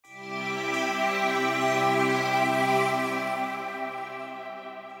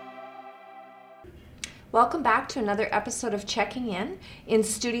Welcome back to another episode of Checking In. In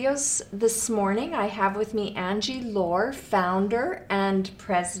studios this morning, I have with me Angie Lohr, founder and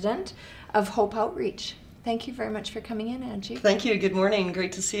president of Hope Outreach. Thank you very much for coming in, Angie. Thank you. Good morning.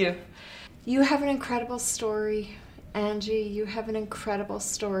 Great to see you. You have an incredible story, Angie. You have an incredible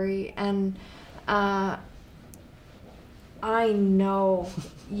story, and I know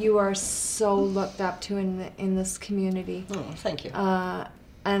you are so looked up to in this community. Oh, thank you.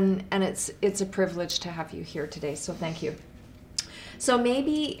 And it's a privilege to have you here today, so thank you. So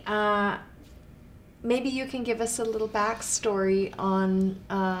maybe you can give us a little backstory on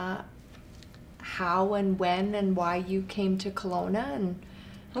how and when and why you came to Kelowna, and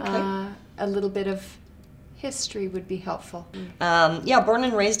Okay. a little bit of history would be helpful. Born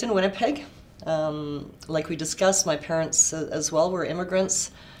and raised in Winnipeg. Like we discussed, my parents as well were immigrants.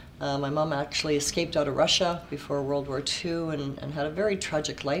 My mom actually escaped out of Russia before World War II and had a very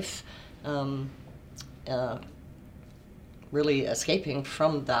tragic life, really escaping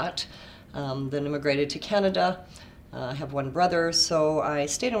from that. Then immigrated to Canada. I have one brother, so I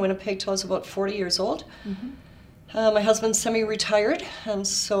stayed in Winnipeg till I was about 40 years old. Mm-hmm. My husband's semi-retired, and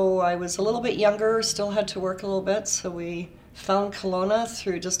so I was a little bit younger, still had to work a little bit, so we found Kelowna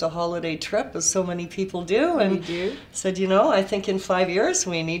through just a holiday trip, as so many people do, and said, I think in 5 years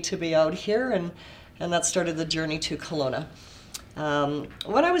we need to be out here, and that started the journey to Kelowna.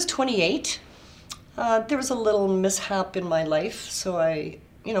 When I was 28, there was a little mishap in my life, so I,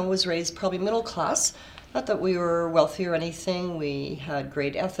 was raised probably middle class. Not that we were wealthy or anything. We had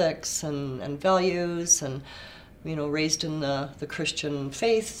great ethics and values, and raised in the Christian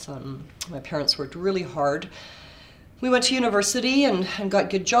faith. My parents worked really hard. We went to university and got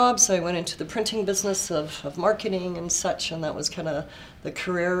good jobs. I went into the printing business of marketing and such, and that was kind of the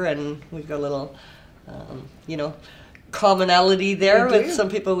career. And we've got a little, commonality there with some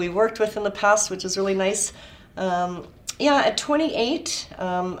people we worked with in the past, which is really nice. At 28,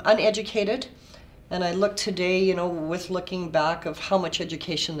 uneducated. And I look today, with looking back of how much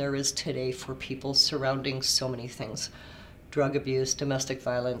education there is today for people surrounding so many things. Drug abuse, domestic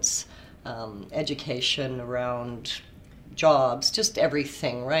violence, education around jobs, just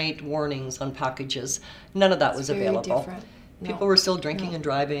everything, right? Warnings on packages. None of that was available. People were still drinking and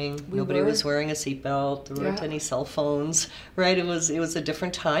driving. Nobody was wearing a seatbelt. There weren't any cell phones, right? It was a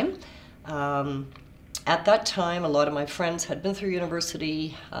different time. At that time, a lot of my friends had been through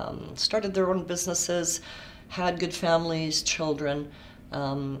university, started their own businesses, had good families, children,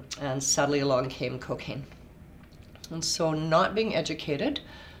 and sadly along came cocaine. And so not being educated,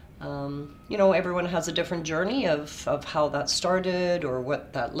 everyone has a different journey of how that started or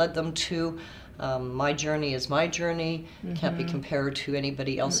what that led them to. My journey is my journey. Can't be compared to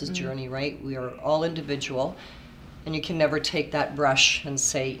anybody else's journey, right? We are all individual. And you can never take that brush and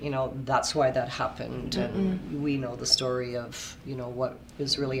say, that's why that happened. And we know the story of, what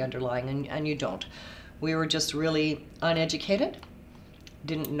is really underlying, and you don't. We were just really uneducated,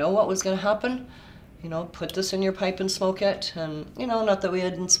 didn't know what was going to happen. Put this in your pipe and smoke it. And, not that we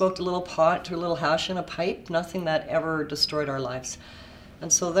hadn't smoked a little pot or a little hash in a pipe, nothing that ever destroyed our lives.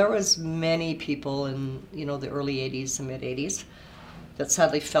 And so there was many people in, the early 80s and mid 80s that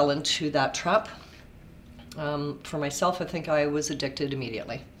sadly fell into that trap. For myself, I think I was addicted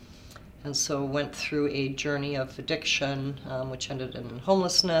immediately. And so went through a journey of addiction, which ended in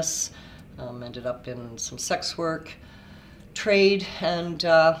homelessness, ended up in some sex work, trade, and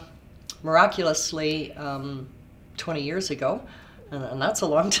miraculously, 20 years ago, and that's a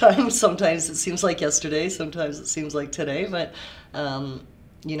long time. Sometimes it seems like yesterday, sometimes it seems like today, but,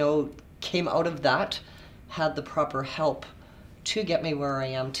 came out of that, had the proper help to get me where I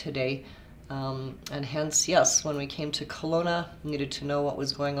am today. And hence, yes, when we came to Kelowna, needed to know what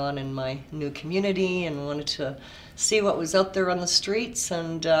was going on in my new community and wanted to see what was out there on the streets,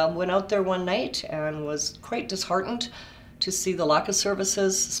 and went out there one night and was quite disheartened to see the lack of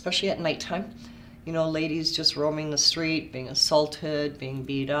services, especially at nighttime. Ladies just roaming the street, being assaulted, being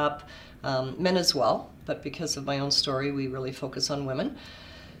beat up, men as well. But because of my own story, we really focus on women.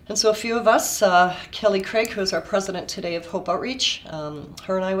 And so a few of us, Kelly Craig, who is our president today of Hope Outreach,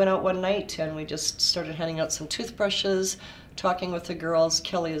 her and I went out one night and we just started handing out some toothbrushes, talking with the girls.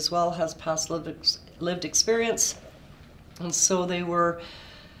 Kelly as well has past lived experience. And so they were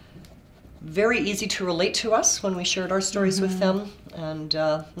very easy to relate to us when we shared our stories with them. And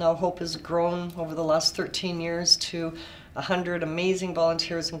now Hope has grown over the last 13 years to 100 amazing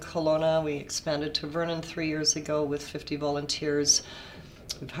volunteers in Kelowna. We expanded to Vernon 3 years ago with 50 volunteers.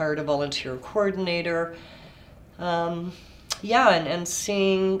 We've hired a volunteer coordinator. And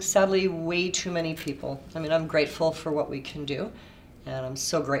seeing, sadly, way too many people. I mean, I'm grateful for what we can do. And I'm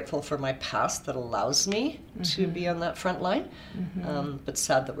so grateful for my past that allows me to be on that front line. But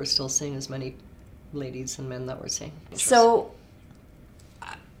sad that we're still seeing as many ladies and men that we're seeing. So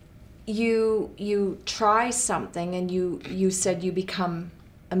you try something and you said you become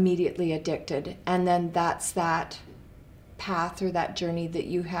immediately addicted, and then that's that path or that journey that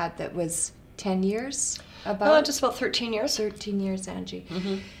you had that was 10 years? Just about 13 years. 13 years, Angie.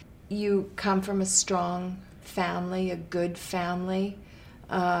 You come from a strong family, a good family.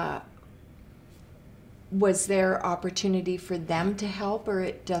 Was there opportunity for them to help, or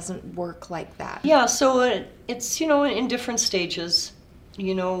it doesn't work like that? Yeah, so it's, in different stages.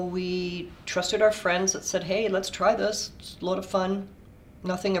 We trusted our friends that said, hey, let's try this. It's a lot of fun.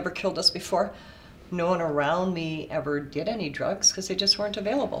 Nothing ever killed us before. No one around me ever did any drugs because they just weren't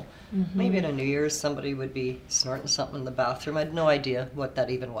available. Maybe in a New Year's somebody would be snorting something in the bathroom. I had no idea what that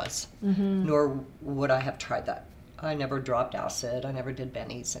even was, nor would I have tried that. I never dropped acid. I never did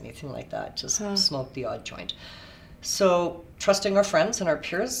bennies, anything like that. Just smoked the odd joint. So trusting our friends and our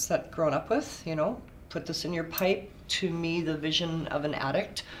peers that grown up with, put this in your pipe. To me, the vision of an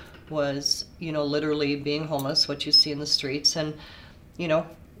addict was, literally being homeless, what you see in the streets, and,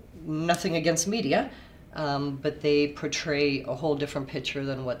 nothing against media, but they portray a whole different picture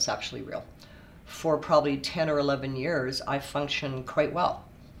than what's actually real. For probably 10 or 11 years, I functioned quite well.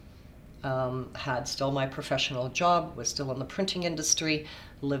 Had still my professional job, was still in the printing industry,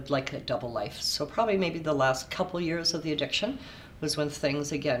 lived like a double life. So probably maybe the last couple years of the addiction was when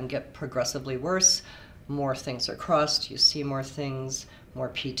things, again, get progressively worse. More things are crossed, you see more things, more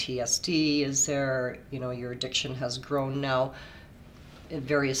PTSD is there, your addiction has grown now at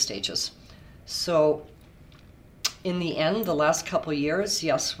various stages. So in the end, the last couple years,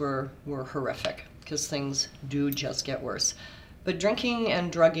 yes, were horrific because things do just get worse. But drinking and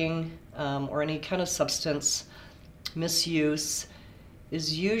drugging or any kind of substance misuse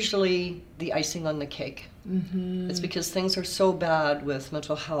is usually the icing on the cake. It's because things are so bad with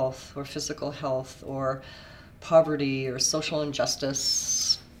mental health or physical health or poverty or social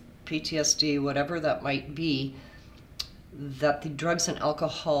injustice, PTSD, whatever that might be, that the drugs and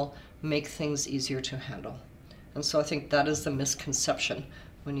alcohol make things easier to handle. And so I think that is the misconception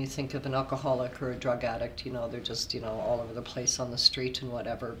when you think of an alcoholic or a drug addict. They're just, all over the place on the street and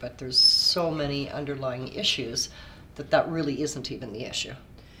whatever, but there's so many underlying issues that really isn't even the issue.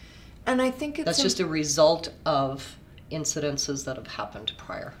 And I think that's just a result of incidences that have happened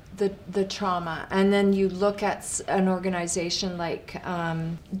prior. The trauma. And then you look at an organization like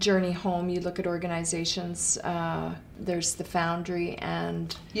Journey Home, you look at organizations, there's the Foundry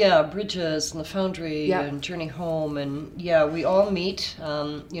and... Yeah, Bridges and the Foundry and Journey Home. And we all meet,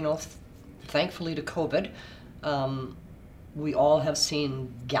 thankfully to COVID, we all have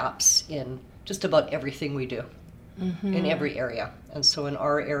seen gaps in just about everything we do. In every area. And so in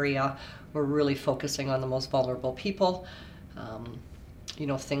our area, we're really focusing on the most vulnerable people.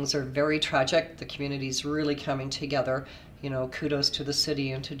 Things are very tragic. The community's really coming together. Kudos to the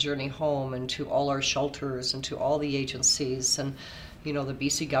city and to Journey Home and to all our shelters and to all the agencies and, the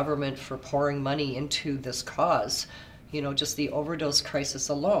BC government for pouring money into this cause. Just the overdose crisis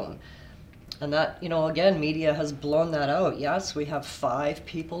alone. And that, again, media has blown that out. Yes, we have 5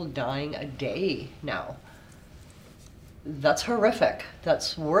 people dying a day now. That's horrific.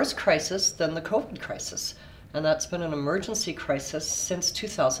 That's worse crisis than the COVID crisis. And that's been an emergency crisis since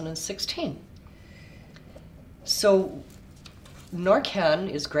 2016. So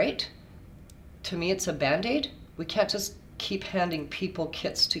Narcan is great. To me, it's a Band-Aid. We can't just keep handing people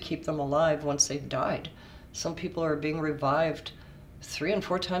kits to keep them alive once they've died. Some people are being revived 3 and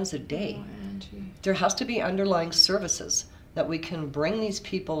 4 times a day. Oh, Angie. There has to be underlying services that we can bring these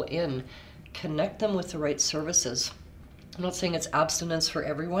people in, connect them with the right services. I'm not saying it's abstinence for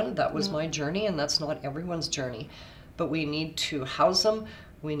everyone. That was my journey, and that's not everyone's journey. But we need to house them.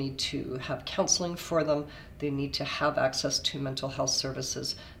 We need to have counseling for them. They need to have access to mental health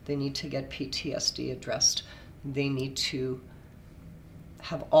services. They need to get PTSD addressed. They need to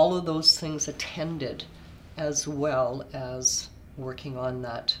have all of those things attended, as well as working on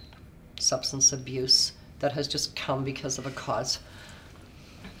that substance abuse that has just come because of a cause.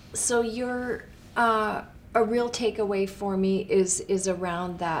 So you're... a real takeaway for me is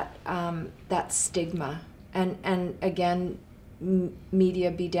around that that stigma, and again,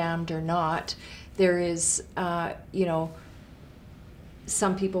 media be damned or not, there is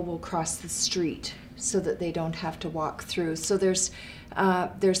some people will cross the street so that they don't have to walk through. So there's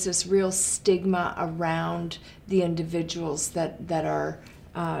this real stigma around the individuals that are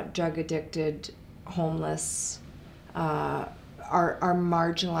drug addicted, homeless, our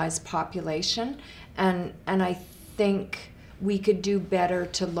marginalized population. And I think we could do better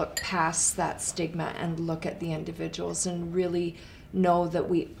to look past that stigma and look at the individuals and really know that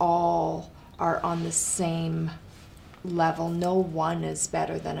we all are on the same level. No one is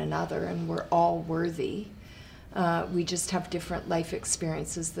better than another, and we're all worthy. We just have different life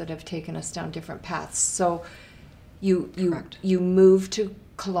experiences that have taken us down different paths. So you moved to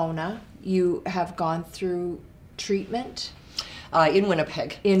Kelowna. You have gone through treatment. In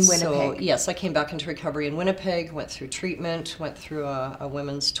Winnipeg. In Winnipeg. So, yes, I came back into recovery in Winnipeg, went through treatment, went through a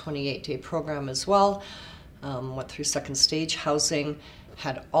women's 28-day program as well, went through second stage housing,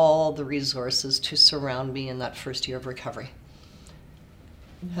 had all the resources to surround me in that first year of recovery.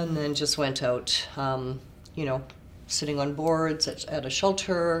 And then just went out, sitting on boards at a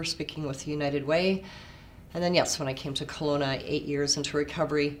shelter, speaking with United Way. And then, yes, when I came to Kelowna, 8 years into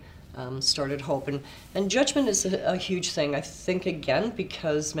recovery, started Hope. And judgment is a huge thing, I think, again,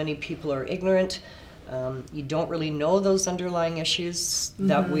 because many people are ignorant. You don't really know those underlying issues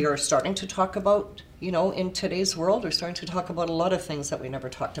that we are starting to talk about, in today's world. We're starting to talk about a lot of things that we never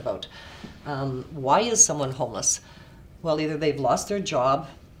talked about. Why is someone homeless? Well, either they've lost their job,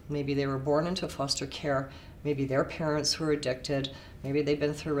 maybe they were born into foster care, maybe their parents were addicted, maybe they've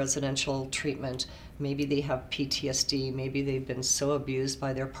been through residential treatment, maybe they have PTSD, maybe they've been so abused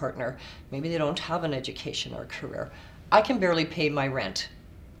by their partner, maybe they don't have an education or career. I can barely pay my rent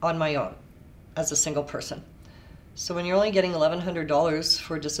on my own as a single person. So when you're only getting $1,100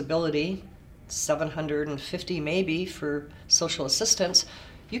 for disability, $750 maybe for social assistance,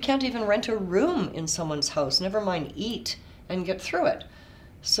 you can't even rent a room in someone's house, never mind eat and get through it.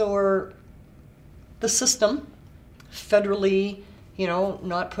 So the system, federally,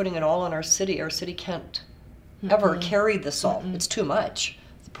 not putting it all on our city can't ever carry this all. It's too much.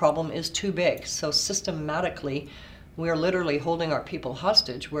 The problem is too big. So systematically, we are literally holding our people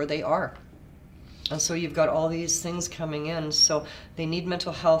hostage where they are. And so you've got all these things coming in. So they need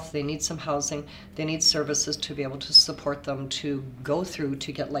mental health, they need some housing, they need services to be able to support them to go through,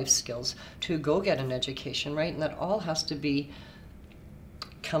 to get life skills, to go get an education, right? And that all has to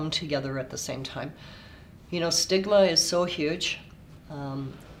come together at the same time. Stigma is so huge.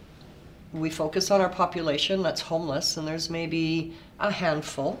 We focus on our population that's homeless, and there's maybe a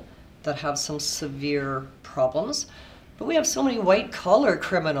handful that have some severe problems. But we have so many white-collar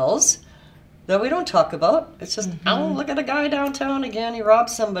criminals that we don't talk about. It's just, oh, look at a guy downtown again, he robbed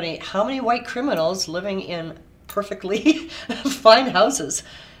somebody. How many white criminals living in perfectly fine houses?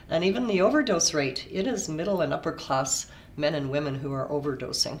 And even the overdose rate, it is middle and upper class men and women who are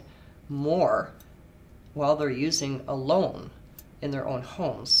overdosing more while they're using alone in their own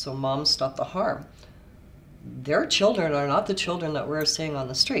homes. So Moms Stop the Harm. Their children are not the children that we're seeing on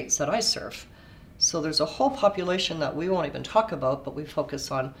the streets that I serve. So there's a whole population that we won't even talk about, but we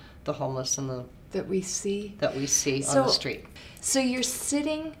focus on the homeless and that we see on the street. So you're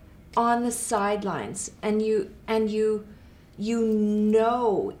sitting on the sidelines, and you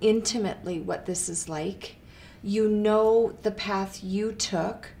know intimately what this is like. You know the path you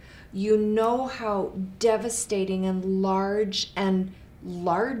took. You know how devastating and large and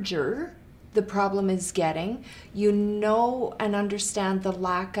larger the problem is getting. You know and understand the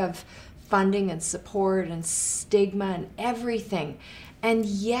lack of funding and support and stigma and everything. And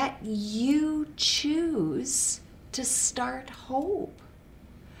yet you choose to start Hope.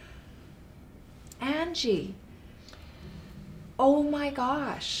 Angie, oh my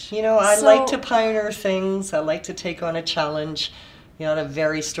gosh. I like to pioneer things. I like to take on a challenge. I had a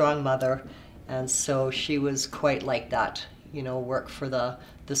very strong mother, and so she was quite like that. Work for the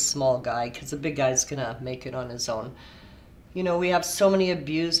small guy, because the big guy's gonna make it on his own. We have so many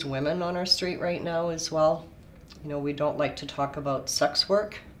abused women on our street right now as well. We don't like to talk about sex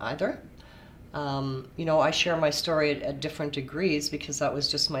work either. I share my story at different degrees because that was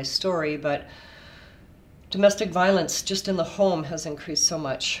just my story, but domestic violence just in the home has increased so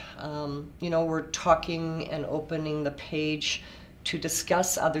much. We're talking and opening the page to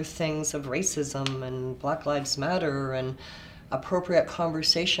discuss other things of racism and Black Lives Matter and appropriate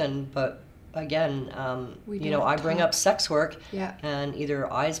conversation, but again, I bring up sex work, and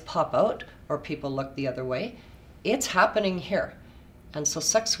either eyes pop out or people look the other way. It's happening here. And so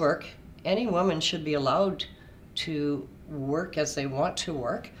sex work, any woman should be allowed to work as they want to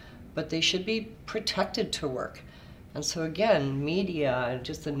work, but they should be protected to work. And so again, media,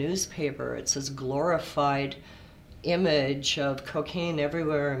 just the newspaper, it's this glorified image of cocaine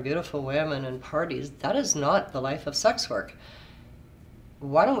everywhere and beautiful women and parties. That is not the life of sex work.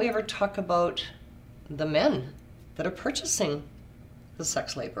 Why don't we ever talk about the men that are purchasing the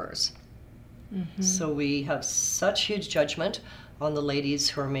sex laborers? So we have such huge judgment on the ladies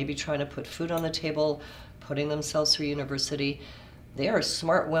who are maybe trying to put food on the table, putting themselves through university. They are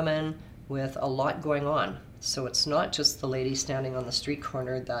smart women with a lot going on. So it's not just the lady standing on the street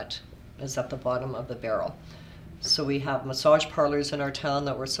corner that is at the bottom of the barrel. So we have massage parlors in our town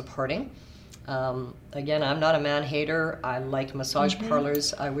that we're supporting. Again, I'm not a man hater. I like massage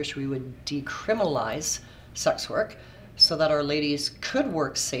parlors. I wish we would decriminalize sex work so that our ladies could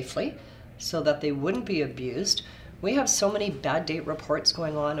work safely, so that they wouldn't be abused. We have so many bad date reports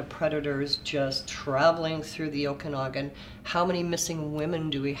going on of predators just traveling through the Okanagan. How many missing women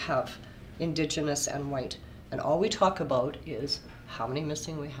do we have, Indigenous and white? And all we talk about is how many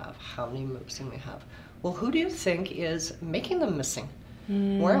missing we have, how many missing we have. Well, who do you think is making them missing?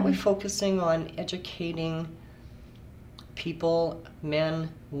 Why aren't we focusing on educating people,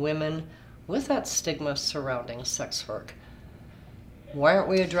 men, women, with that stigma surrounding sex work? Why aren't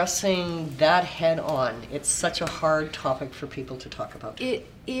we addressing that head on? It's such a hard topic for people to talk about. It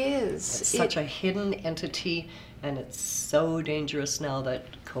is. It's such a hidden entity, and it's so dangerous now that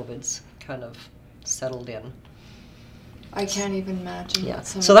COVID's kind of settled in. I can't even imagine. Yeah.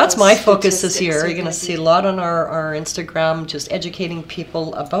 So that's my focus this year. You're going to see a lot on our Instagram, just educating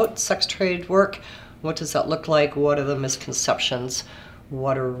people about sex trade work. What does that look like? What are the misconceptions?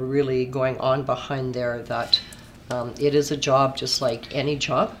 What are really going on behind there? That it is a job just like any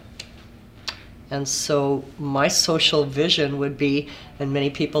job. And so my social vision would be, and many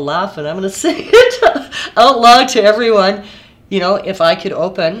people laugh, and I'm going to say it out loud to everyone, you know, if I could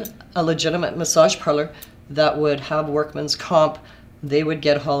open a legitimate massage parlor that would have workman's comp, they would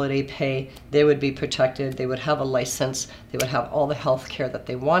get holiday pay, they would be protected, they would have a license, they would have all the health care that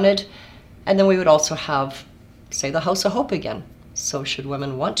they wanted, and then we would also have, say, the House of Hope again. So should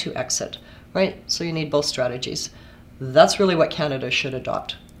women want to exit, right? So you need both strategies. That's really what Canada should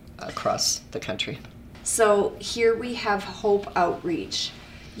adopt across the country. So here we have Hope Outreach.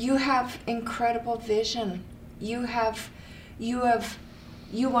 You have incredible vision. You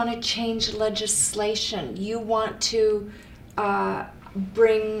want to change legislation. You want to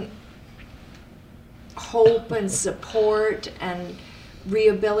bring hope and support and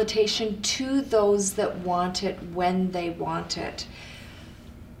rehabilitation to those that want it when they want it.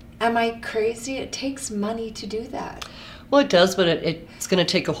 Am I crazy? It takes money to do that. Well, it does, but it's going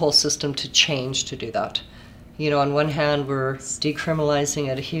to take a whole system to change to do that. You know, on one hand, we're decriminalizing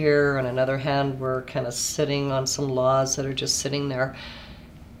it here. On another hand, we're kind of sitting on some laws that are just sitting there.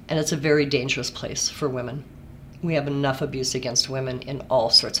 And it's a very dangerous place for women. We have enough abuse against women in all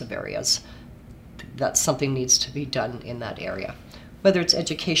sorts of areas. That something needs to be done in that area. Whether it's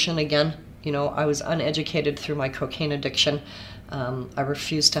education, again, you know, I was uneducated through my cocaine addiction. I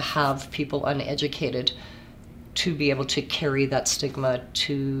refuse to have people uneducated to be able to carry that stigma,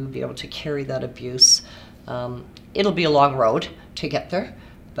 to be able to carry that abuse. It'll be a long road to get there,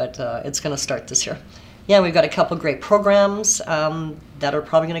 but it's going to start this year. Yeah, we've got a couple great programs that are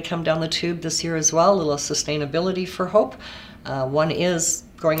probably going to come down the tube this year as well, a little sustainability for Hope. One is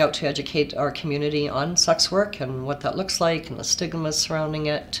going out to educate our community on sex work and what that looks like and the stigmas surrounding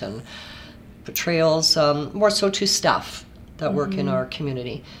it and portrayals, more so to staff that work in our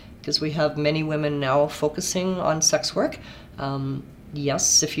community, because we have many women now focusing on sex work.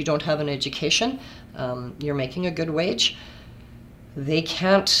 Yes, if you don't have an education, you're making a good wage. They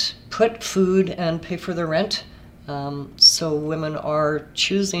can't put food and pay for their rent, so women are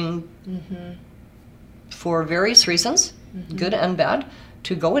choosing for various reasons, good and bad,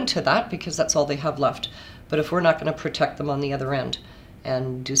 to go into that because that's all they have left. But if we're not going to protect them on the other end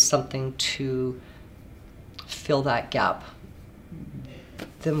and do something to fill that gap,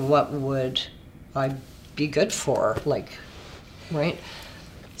 then what would I be good for? Like, right?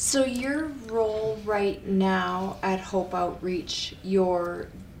 So your role right now at Hope Outreach, you're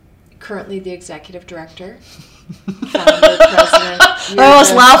currently the executive director, founder, president. I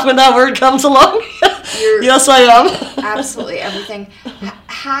always laugh when that word comes along. Yes, I am. Absolutely everything.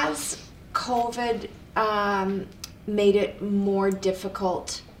 Has COVID made it more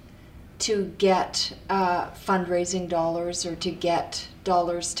difficult to get fundraising dollars or to get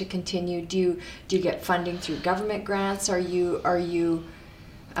dollars to continue? Do you get funding through government grants? Are you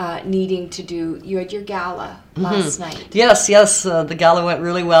needing to do? You had your gala last night. Yes. The gala went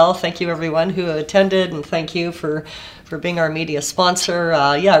really well. Thank you, everyone who attended, and thank you for being our media sponsor.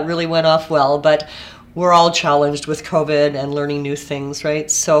 Yeah, it really went off well, but we're all challenged with COVID and learning new things, right?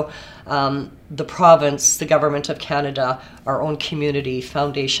 So the province, the government of Canada, our own community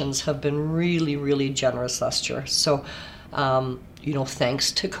foundations have been really, really generous last year. So, you know,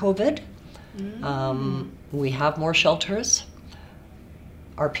 thanks to COVID, we have more shelters.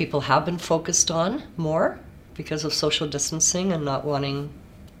 Our people have been focused on more. because of social distancing and not wanting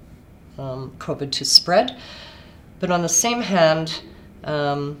COVID to spread. But on the same hand,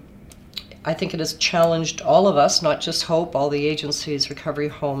 I think it has challenged all of us, not just Hope, all the agencies, recovery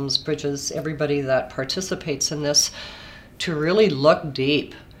homes, Bridges, everybody that participates in this, to really look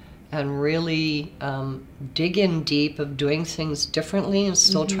deep and really dig in deep of doing things differently and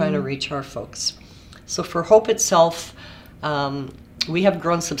still trying to reach our folks. So for Hope itself, we have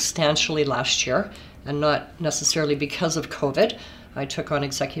grown substantially last year, and not necessarily because of COVID. I took on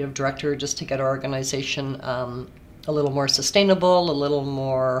executive director just to get our organization a little more sustainable, a little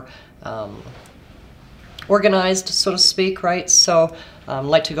more organized, so to speak, right? So I'd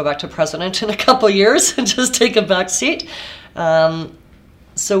like to go back to president in a couple years and just take a back seat.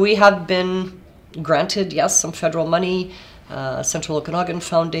 So we have been granted, yes, some federal money, Central Okanagan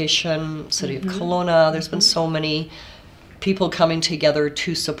Foundation, City of Kelowna. There's been so many people coming together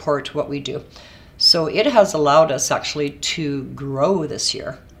to support what we do. So it has allowed us actually to grow this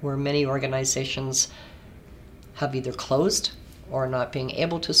year, where many organizations have either closed or not being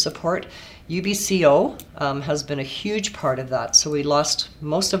able to support. UBCO has been a huge part of that. So we lost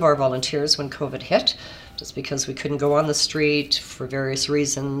most of our volunteers when COVID hit, just because we couldn't go on the street for various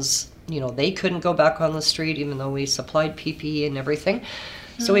reasons. You know, they couldn't go back on the street even though we supplied PPE and everything.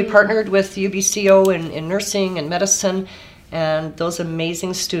 So we partnered with UBCO in nursing and medicine, and those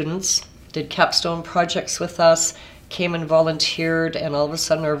amazing students did capstone projects with us, came and volunteered, and all of a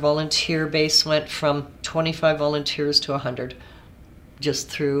sudden our volunteer base went from 25 volunteers to 100, just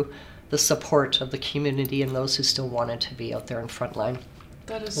through the support of the community and those who still wanted to be out there in front line.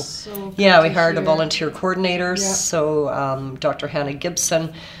 That is so Yeah, we hired a volunteer coordinator, Yeah. so Dr. Hannah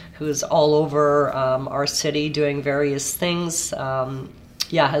Gibson, who is all over our city doing various things,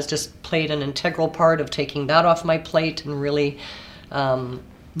 has just played an integral part of taking that off my plate, and really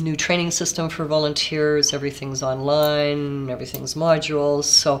new training system for volunteers. Everything's online, everything's modules,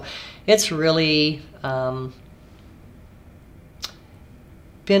 so it's really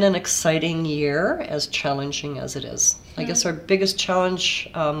been an exciting year, as challenging as it is. I guess our biggest challenge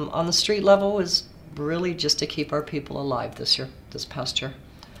on the street level is really just to keep our people alive this past year.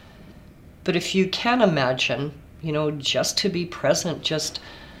 But if you can imagine, you know, just to be present, just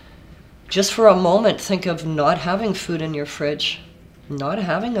for a moment, think of not having food in your fridge, not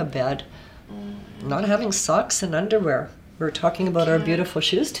having a bed, not having socks and underwear. We were talking about our beautiful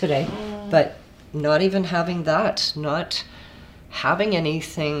shoes today, but not even having that, not having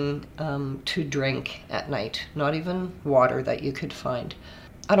anything to drink at night, not even water that you could find.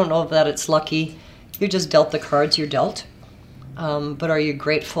 I don't know that it's lucky. You're just dealt the cards you're dealt. But are you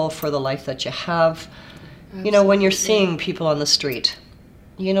grateful for the life that you have? Absolutely. You know, when you're seeing people on the street,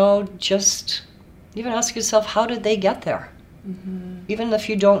 you know, just even ask yourself, how did they get there? Even if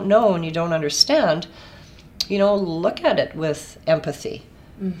you don't know and you don't understand, you know, look at it with empathy.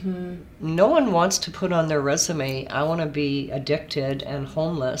 No one wants to put on their resume, I want to be addicted and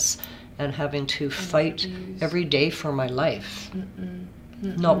homeless and having to fight every day for my life.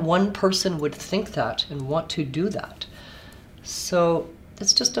 Not one person would think that and want to do that. So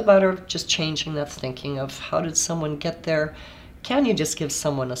it's just about just changing that thinking of, how did someone get there? Can you just give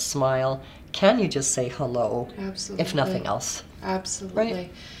someone a smile? Can you just say hello? Absolutely. If nothing else? Absolutely.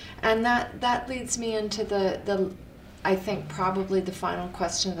 Right? And that leads me into the I think probably the final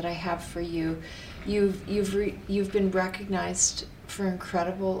question that I have for you. You've been recognized for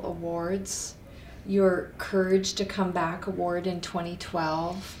incredible awards. Your Courage to Come Back Award in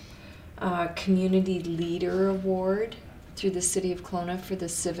 2012, Community Leader Award through the City of Kelowna for the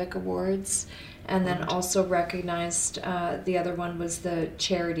Civic Awards, and then also recognized, the other one was the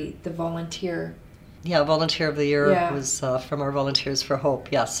charity, the volunteer. Yeah, Volunteer of the Year was from our Volunteers for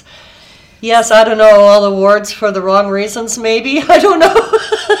Hope, yes. Yes, I don't know, all awards for the wrong reasons, maybe. I don't know.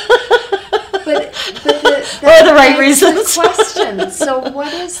 but or the right reasons. The question. So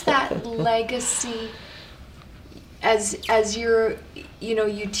what is that legacy, as you're, you know,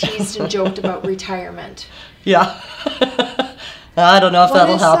 you teased and joked about retirement. Yeah. I don't know if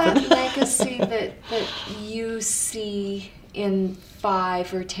that'll happen. What is that legacy that you see in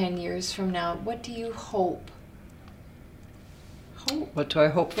 5 or 10 years from now? What do you hope? What do I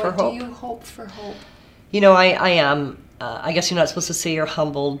hope for Hope? What do you hope for Hope? You know, I am, I guess you're not supposed to say you're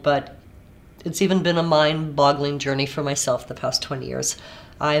humbled, but it's even been a mind-boggling journey for myself the past 20 years.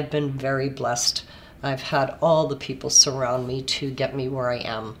 I've been very blessed. I've had all the people surround me to get me where I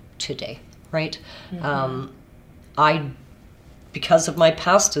am today, right? Because of my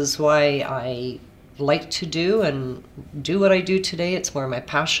past is why I like to do and do what I do today. It's more my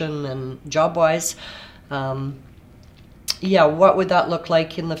passion and job-wise. yeah, what would that look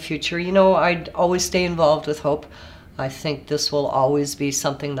like in the future? You know, I'd always stay involved with Hope. I think this will always be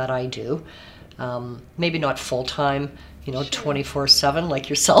something that I do. Maybe not full-time, you know, 24/7 like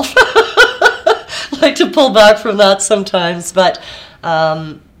yourself. I like to pull back from that sometimes, but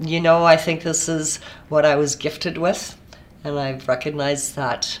you know, I think this is what I was gifted with, and I've recognized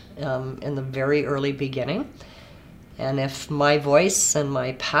that in the very early beginning. And if my voice and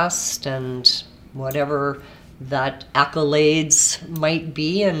my past and whatever that accolades might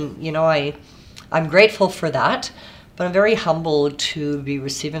be, and you know, I'm grateful for that, but I'm very humbled to be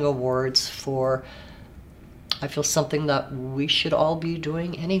receiving awards for, I feel, something that we should all be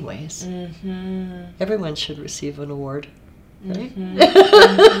doing anyways. Mm-hmm. Everyone should receive an award, right? Mm-hmm.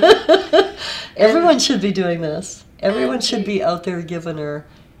 Everyone should be doing this. Everyone should be out there giving her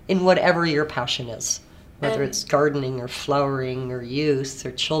in whatever your passion is, whether it's gardening or flowering or youth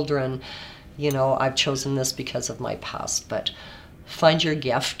or children. You know, I've chosen this because of my past, but find your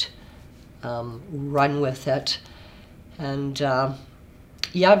gift, run with it. And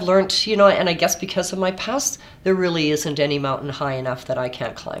yeah, I've learned, you know, and I guess because of my past, there really isn't any mountain high enough that I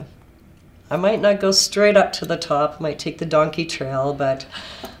can't climb. I might not go straight up to the top, might take the donkey trail, but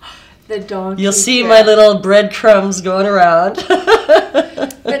the donkey you'll see trail. My little breadcrumbs going around.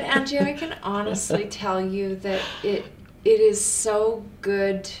 But Angie, I can honestly tell you that it is so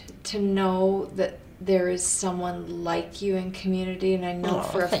good to know that there is someone like you in community, and I know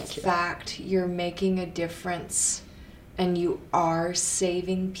for a fact you're making a difference and you are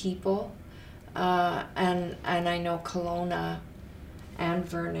saving people. And I know Kelowna and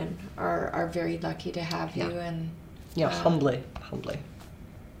Vernon are very lucky to have you. And humbly.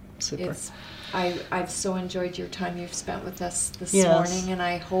 Super. I've so enjoyed your time you've spent with us this morning, and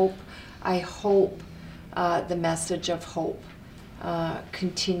I hope the message of hope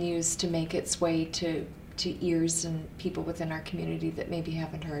continues to make its way to ears and people within our community that maybe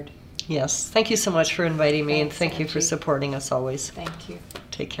haven't heard. Yes. Thank you so much for inviting me. Thanks, and thank you for supporting us always. Thank you.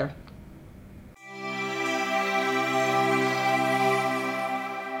 Take care.